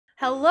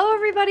Hello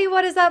everybody,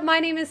 what is up?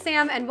 My name is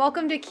Sam and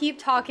welcome to Keep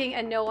Talking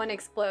and No One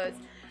Explodes.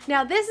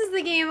 Now this is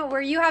the game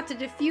where you have to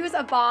defuse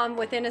a bomb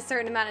within a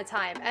certain amount of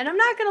time. And I'm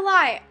not gonna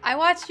lie, I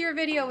watched your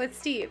video with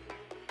Steve.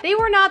 They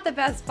were not the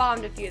best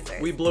bomb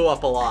diffusers. We blew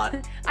up a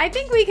lot. I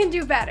think we can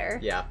do better.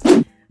 Yeah.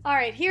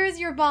 Alright, here's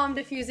your bomb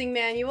defusing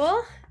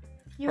manual.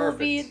 You will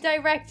be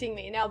directing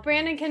me. Now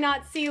Brandon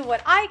cannot see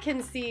what I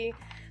can see,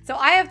 so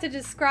I have to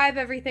describe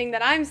everything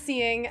that I'm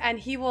seeing and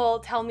he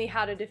will tell me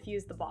how to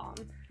defuse the bomb.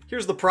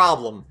 Here's the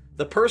problem.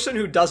 The person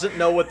who doesn't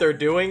know what they're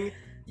doing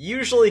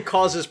usually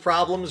causes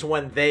problems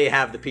when they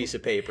have the piece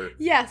of paper.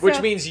 Yeah,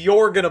 which means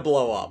you're gonna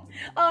blow up.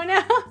 Oh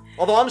no.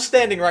 Although I'm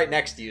standing right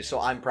next to you, so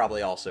I'm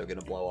probably also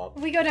gonna blow up.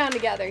 We go down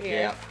together here.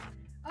 Yeah.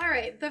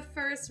 Alright, the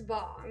first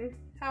bomb.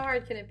 How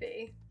hard can it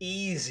be?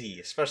 Easy,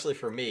 especially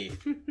for me.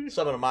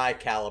 Someone of my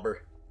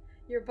caliber.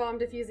 Your bomb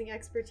diffusing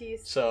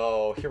expertise.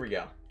 So, here we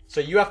go. So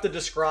you have to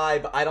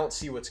describe, I don't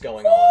see what's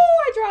going on. on. Oh,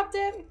 I dropped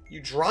it. You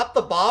dropped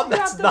the bomb?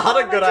 That's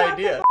not a good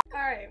idea.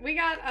 Alright, we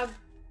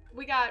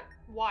got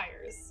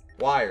wires.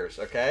 Wires,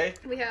 okay.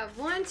 We have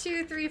 1,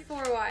 2, 3,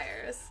 4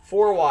 wires.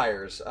 4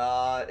 wires.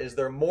 Is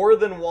there more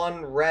than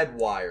one red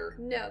wire?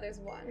 No, there's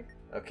one.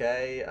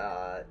 Okay,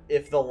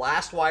 if the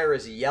last wire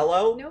is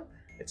yellow? Nope.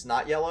 It's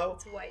not yellow?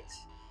 It's white.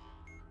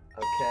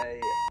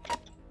 Okay.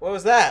 What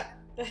was that?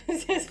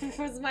 This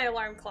was my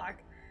alarm clock.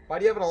 Why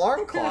do you have an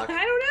alarm clock?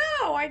 I don't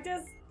know,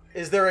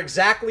 Is there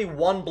exactly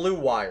one blue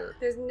wire?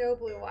 There's no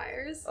blue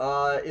wires.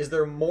 Is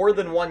there more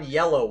than one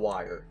yellow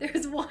wire?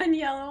 There's one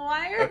yellow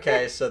wire.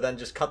 Okay, so then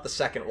just cut the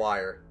second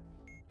wire.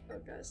 Oh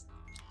gosh.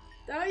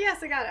 Oh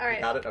yes, I got it. Alright.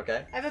 You got it?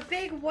 Okay. I have a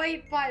big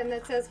white button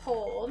that says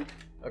hold.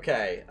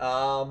 Okay,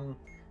 so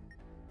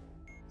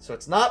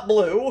it's not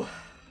blue.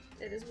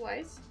 It is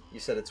white. You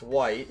said it's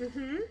white.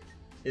 Mm-hmm.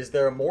 Is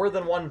there more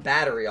than one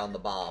battery on the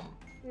bomb?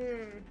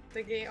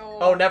 The game.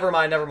 Oh, never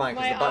mind,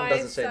 because the button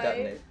doesn't say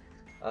detonate.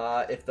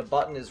 If the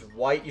button is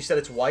white, you said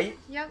it's white?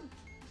 Yep.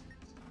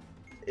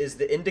 Is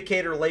the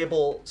indicator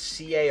label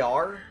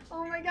CAR?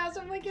 Oh my gosh,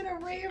 I'm like in a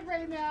rave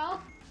right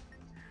now.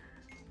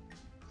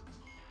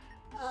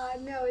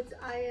 No, it's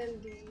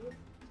IND.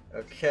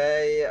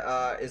 Okay,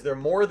 is there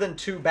more than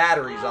 2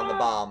 batteries on the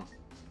bomb?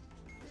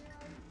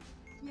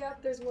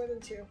 Yep, there's more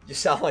than 2. You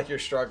sound like you're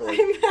struggling.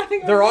 I'm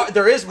having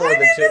there is more than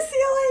 2. I'm in the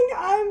ceiling!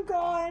 I'm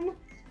gone.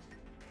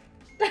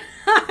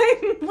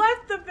 I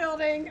left the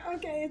building.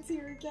 Okay, it's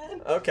here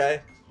again.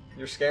 Okay.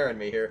 You're scaring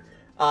me here.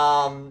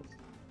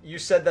 You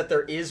said that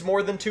there is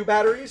more than 2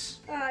 batteries?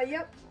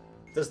 Yep.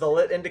 Does the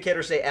lit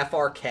indicator say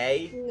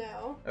FRK?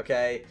 No.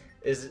 Okay.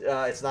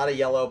 It's not a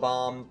yellow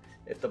bomb.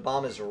 If the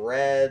bomb is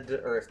red,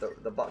 or if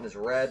the button is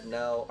red,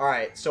 no.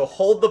 Alright, so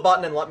hold the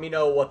button and let me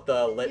know what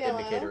the lit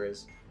indicator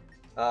is.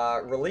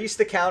 Release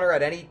the counter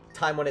at any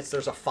time when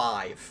there's a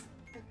 5.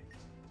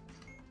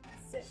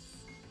 6.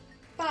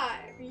 5.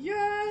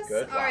 Yes!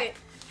 Good. Alright,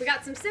 we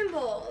got some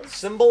symbols.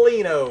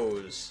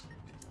 Symbolinos.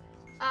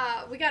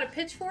 We got a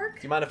pitchfork.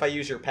 Do you mind if I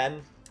use your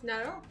pen?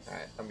 Not at all.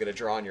 Alright, I'm gonna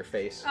draw on your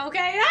face. Okay.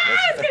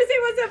 I was gonna say,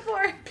 what's it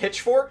for?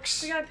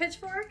 Pitchforks? We got a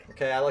pitchfork.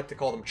 Okay, I like to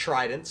call them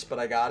tridents, but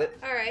I got it.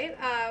 Alright,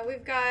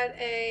 we've got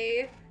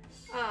an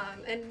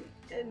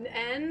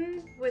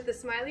N with a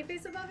smiley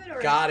face above it, or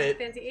got it.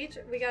 Fancy H.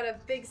 We got a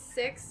big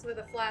 6 with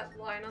a flat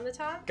line on the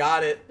top.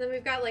 Got it. Then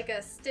we've got like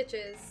a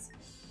stitches,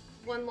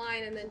 1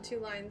 line and then 2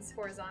 lines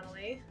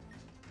horizontally.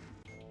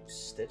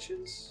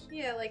 Stitches?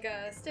 Yeah, like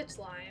a stitch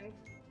line.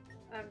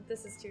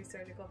 This is too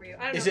surgical for you.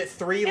 I don't know. Is it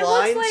 3 lines?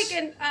 lines?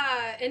 It looks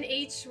like an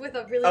H with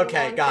a really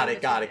long got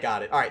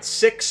it. All right,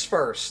 6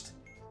 first.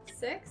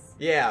 6?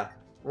 Yeah,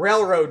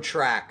 railroad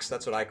tracks.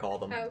 That's what I call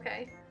them. Oh,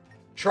 okay.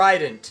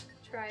 Trident.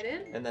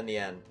 Trident. And then the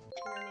N. And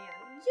then the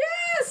N.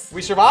 Yes!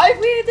 We survived?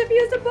 We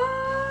defused a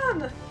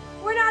bomb!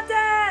 We're not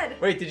dead!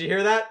 Wait, did you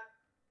hear that?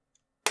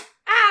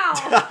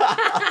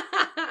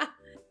 Ow!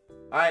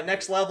 Alright,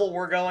 next level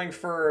we're going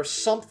for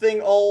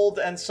something old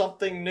and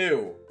something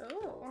new.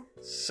 Oh.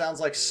 Sounds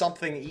like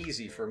something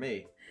easy for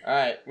me.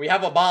 Alright, we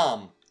have a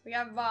bomb. We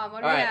have a bomb.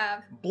 What do we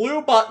have?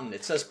 Blue button.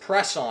 It says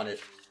press on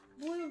it.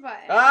 Blue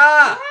button.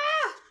 Ah!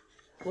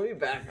 Let me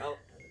back up.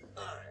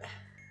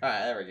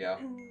 Alright, there we go.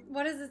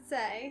 What does it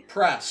say?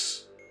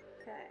 Press.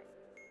 Okay.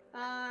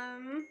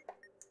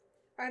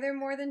 Are there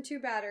more than 2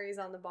 batteries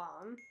on the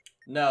bomb?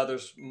 No,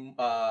 there's,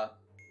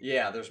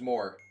 yeah, there's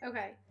more.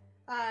 Okay.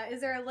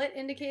 Is there a lit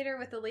indicator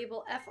with the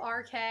label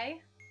FRK? I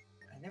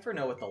never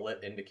know what the lit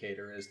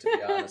indicator is, to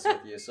be honest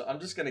with you, so I'm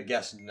just gonna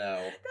guess no.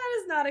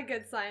 That is not a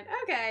good sign.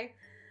 Okay.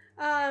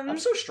 I'm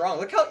so strong.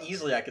 Look how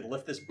easily I could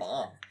lift this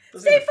bomb.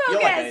 Doesn't Stay even focused.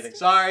 feel like anything.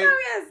 Sorry.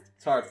 Focused.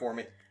 It's hard for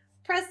me.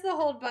 Press the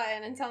hold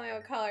button and tell me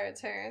what color it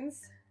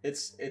turns.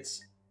 It's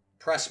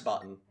press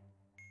button.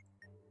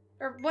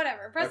 Or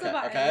whatever. Press the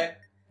button. Okay.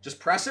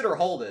 Just press it or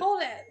hold it.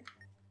 Hold it.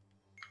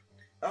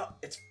 Oh,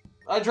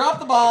 I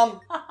dropped the bomb.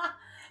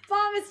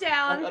 Bomb is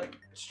down. I'm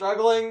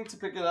struggling to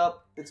pick it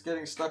up. It's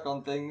getting stuck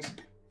on things.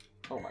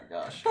 Oh my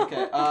gosh.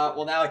 Okay.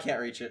 Well now I can't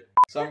reach it.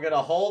 So I'm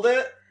gonna hold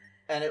it,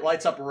 and it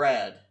lights up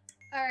red.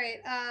 All right.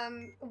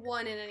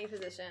 1 in any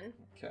position.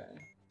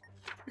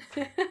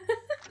 Okay.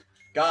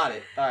 Got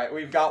it. All right,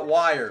 we've got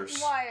wires.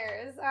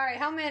 Wires. All right,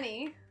 how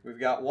many? We've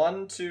got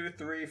 1, 2,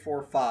 3,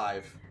 4,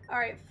 5. All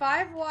right,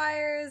 5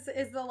 wires.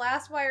 Is the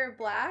last wire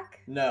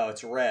black? No,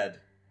 it's red.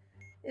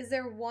 Is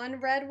there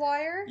one red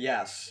wire?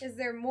 Yes. Is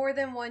there more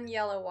than one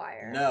yellow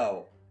wire?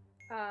 No.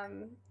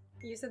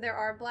 You said there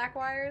are black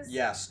wires?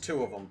 Yes,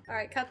 2 of them. All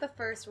right, cut the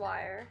first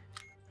wire.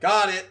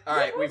 Got it. All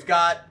right, we've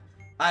got...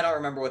 I don't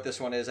remember what this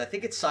one is. I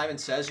think it's Simon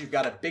Says. You've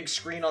got a big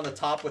screen on the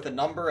top with a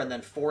number and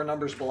then 4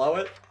 numbers below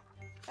it.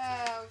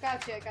 Oh,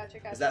 gotcha.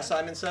 Is that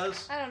Simon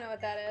Says? I don't know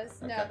what that is.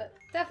 Okay. No, but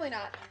definitely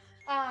not.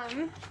 I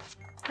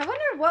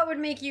wonder what would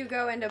make you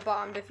go into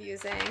bomb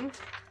defusing.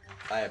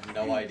 I have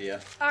no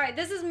idea. All right,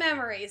 this is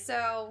memory,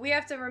 so we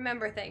have to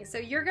remember things. So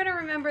you're going to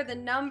remember the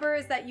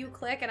numbers that you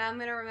click, and I'm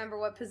going to remember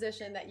what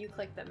position that you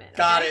click them in. Okay?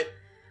 Got it.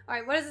 All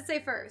right, what does it say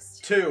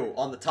first? 2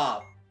 on the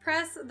top.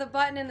 Press the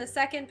button in the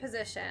second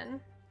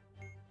position.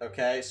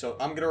 Okay, so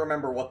I'm going to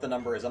remember what the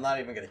number is. I'm not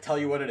even going to tell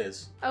you what it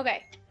is.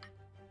 Okay.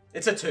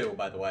 It's a 2,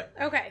 by the way.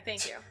 Okay,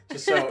 thank you.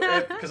 Just so,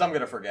 because I'm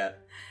going to forget.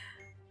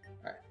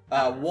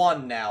 All right.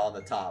 1 now on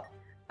the top.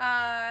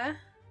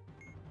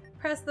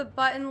 Press the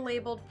button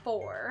labeled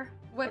 4.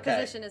 What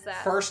position is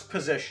that? First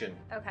position.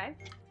 Okay.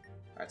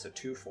 All right, so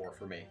 2, 4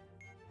 for me.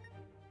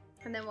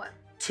 And then what?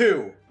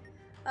 2.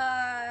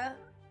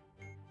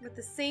 With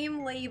the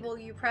same label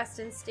you pressed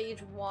in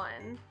stage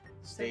 1.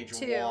 Stage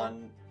so 2.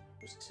 1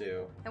 was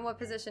 2. And what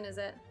position is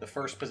it? The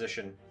first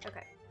position.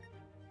 Okay.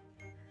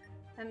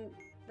 And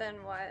then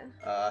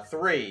what?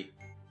 3.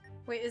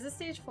 Wait, is this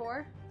stage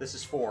 4? This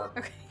is 4.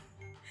 Okay.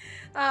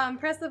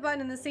 Press the button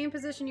in the same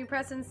position you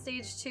press in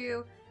stage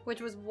 2,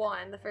 which was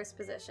 1, the first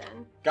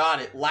position.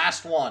 Got it.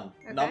 Last one.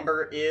 Okay.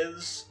 Number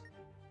is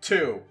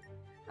 2.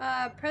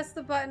 Press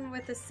the button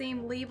with the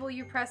same label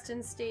you pressed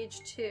in stage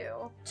 2.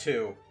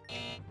 2.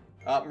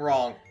 I'm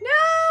wrong.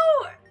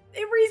 No!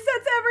 It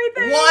resets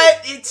everything!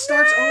 What? It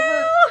starts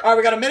over? Alright,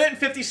 we got 1 minute and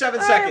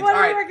 57 seconds. what am I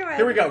Alright, working with?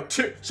 here we go.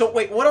 2. So,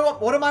 wait, what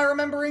am I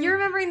remembering? You're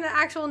remembering the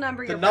actual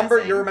number The you're number,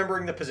 pressing. you're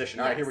remembering the position.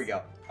 Alright, Yes. here we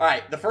go.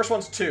 Alright, the first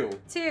one's 2.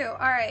 2.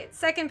 Alright,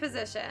 second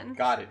position.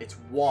 Got it. It's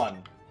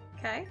 1.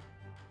 Okay.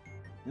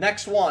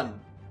 Next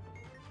one.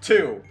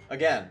 2.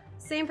 Again.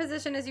 Same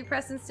position as you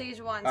press in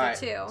stage 1, so Alright,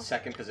 2.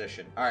 second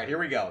position. Alright, here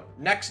we go.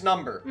 Next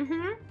number.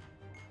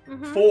 Mm-hmm.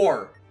 Mm-hmm.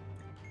 4.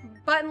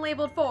 Button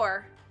labeled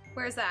 4.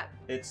 Where's that?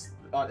 It's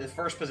its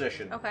first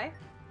position. Okay.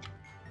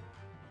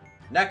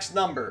 Next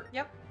number.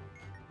 Yep.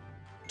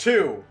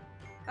 2.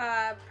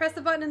 Press the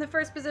button in the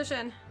first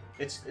position.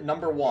 It's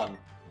number 1.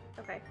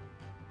 Okay.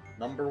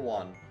 Number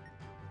 1.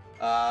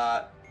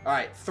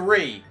 Alright,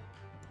 3.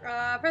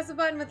 Press the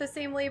button with the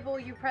same label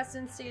you pressed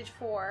in stage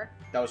 4.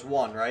 That was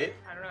 1, right?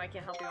 I don't know, I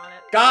can't help you on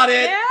it. Got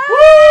it!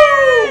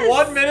 Yes! Woo!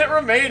 1 minute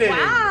remaining!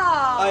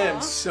 Wow! I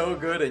am so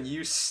good and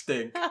you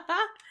stink.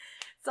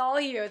 It's all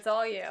you, it's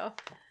all you.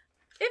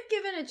 If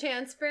given a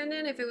chance,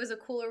 Brandon, if it was a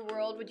cooler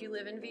world, would you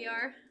live in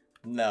VR?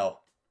 No.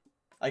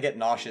 I get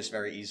nauseous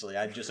very easily.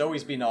 I'd just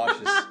always be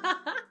nauseous.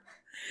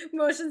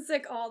 Motion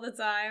sick all the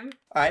time.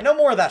 Alright, no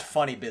more of that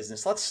funny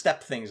business. Let's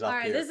step things up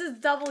Alright, here. this is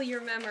double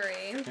your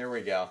memory. Here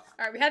we go.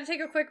 Alright, we had to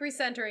take a quick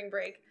recentering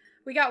break.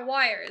 We got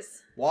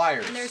wires.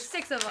 Wires. And there's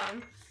 6 of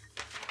them.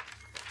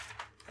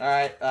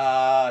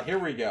 Alright, here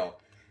we go.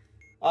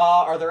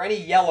 Are there any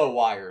yellow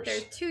wires?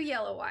 There's 2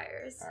 yellow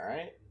wires.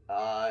 Alright,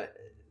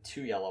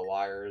 2 yellow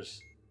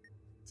wires.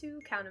 2,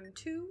 count them,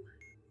 2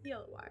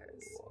 yellow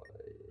wires.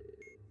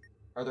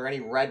 Are there any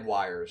red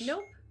wires?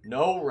 Nope.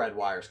 No red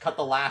wires. Cut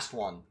the last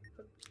one.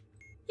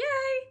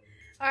 Yay!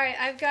 Alright,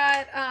 I've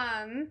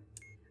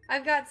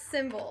got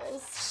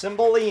symbols.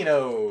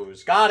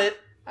 Symbolinos. Got it.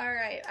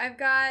 Alright, I've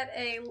got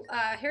a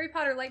Harry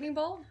Potter lightning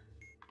bolt.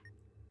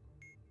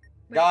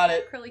 Got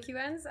it. Curly Q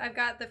ends. I've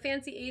got the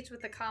fancy H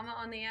with the comma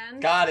on the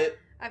end. Got it.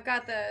 I've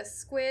got the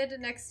squid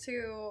next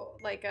to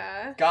like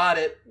a... Got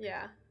it.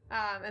 Yeah.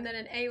 And then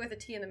an A with a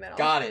T in the middle.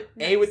 Got it.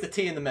 Nice. A with the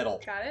T in the middle.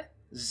 Got it.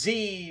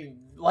 Z,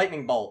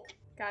 lightning bolt.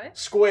 Got it.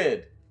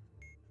 Squid.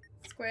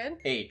 Squid.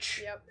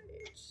 H. Yep.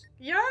 H.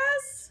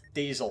 Yes!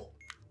 Diesel.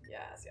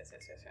 Yes.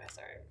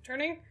 Alright,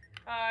 turning.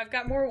 I've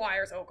got more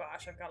wires. Oh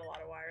gosh, I've got a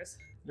lot of wires.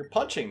 You're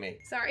punching me.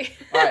 Sorry.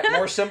 Alright,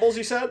 more symbols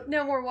you said?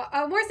 No, more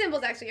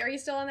symbols actually. Are you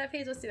still on that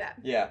page? Let's do that.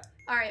 Yeah.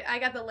 Alright, I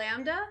got the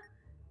lambda,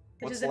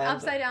 which What's is an lambda?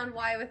 upside down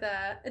Y with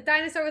a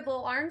dinosaur with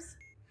little arms.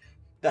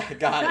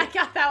 Got I it.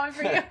 got that one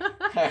for you.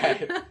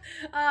 Alright.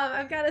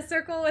 I've got a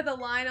circle with a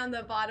line on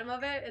the bottom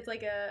of it. It's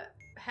like a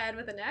head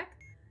with a neck.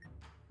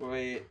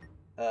 Wait,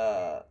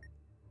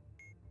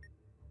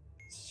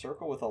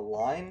 circle with a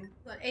line?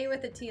 A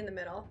with a T in the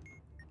middle.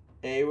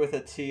 A with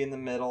a T in the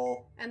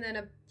middle. And then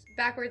a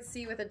backwards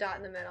C with a dot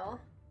in the middle.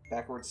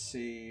 Backwards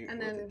C And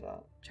with then a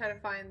dot. try to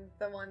find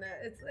the one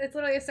that... It's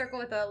literally a circle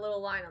with a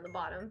little line on the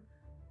bottom.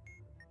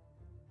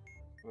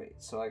 Wait,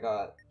 so you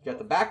got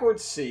the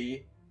backwards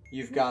C.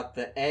 You've got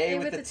the A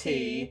with the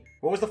T.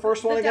 What was the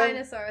first one The again?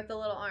 dinosaur with the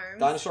little arms.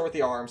 Dinosaur with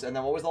the arms. And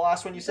then what was the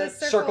last one you said?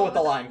 circle With the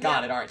with line. the-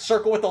 Got yeah. it. All right.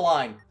 Circle with the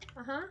line.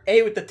 Uh-huh.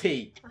 A with the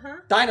T. Uh-huh.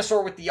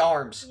 Dinosaur with the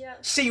arms.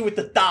 Yep. C with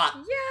the dot.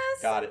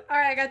 Yes! Got it.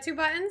 Alright, I got 2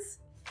 buttons.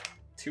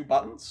 2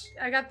 buttons?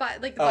 I got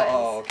like the buttons.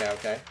 Oh,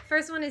 okay.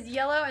 First one is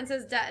yellow and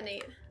says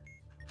detonate.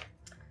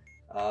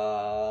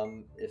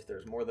 If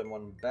there's more than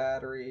one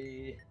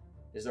battery...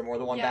 Is there more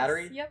than one Yes.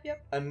 battery?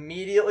 Yep.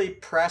 Immediately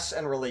press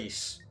and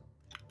release.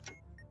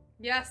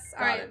 Yes.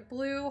 Got All right. it.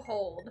 Blue,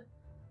 hold.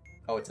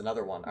 Oh, it's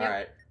another one. Yep. All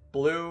right.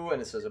 Blue, and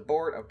it says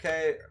abort.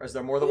 Okay. Is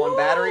there more than one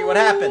battery? What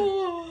happened?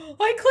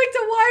 I clicked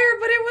a wire,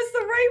 but it was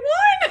the right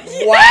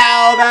one.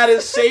 Wow, that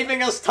is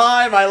saving us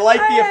time. I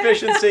like the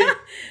efficiency.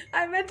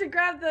 I meant to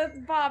grab the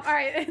bomb. All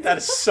right. That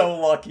is so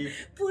lucky.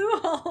 Blue,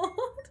 hold.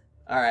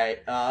 All right.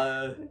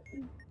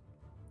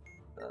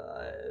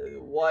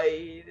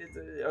 White.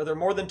 Are there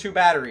more than 2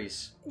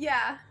 batteries?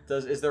 Yeah.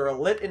 Is there a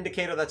lit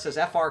indicator that says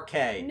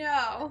FRK?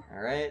 No.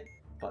 All right.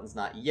 Button's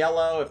not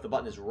yellow. If the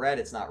button is red,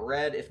 it's not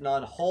red. If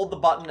none, hold the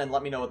button and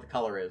let me know what the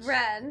color is.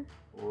 Red.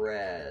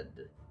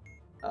 Red.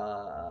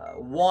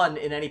 1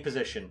 in any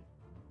position.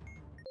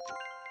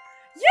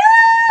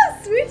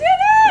 Yes! We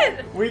did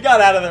it! We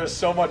got out of there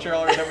so much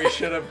earlier than we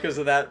should have because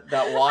of that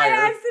wire.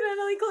 I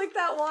accidentally clicked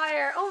that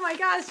wire. Oh my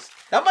gosh.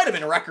 That might have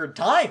been record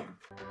time.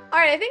 All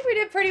right, I think we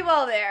did pretty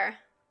well there.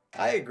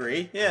 I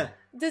agree. Yeah.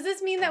 Does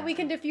this mean that we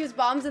can defuse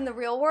bombs in the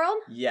real world?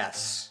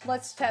 Yes.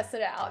 Let's test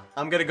it out.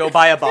 I'm gonna go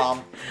buy a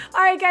bomb.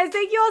 All right, guys,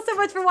 thank you all so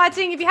much for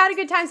watching. If you had a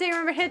good time today,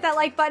 remember to hit that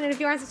like button. And if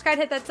you aren't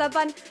subscribed, hit that sub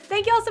button.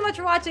 Thank you all so much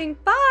for watching.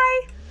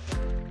 Bye!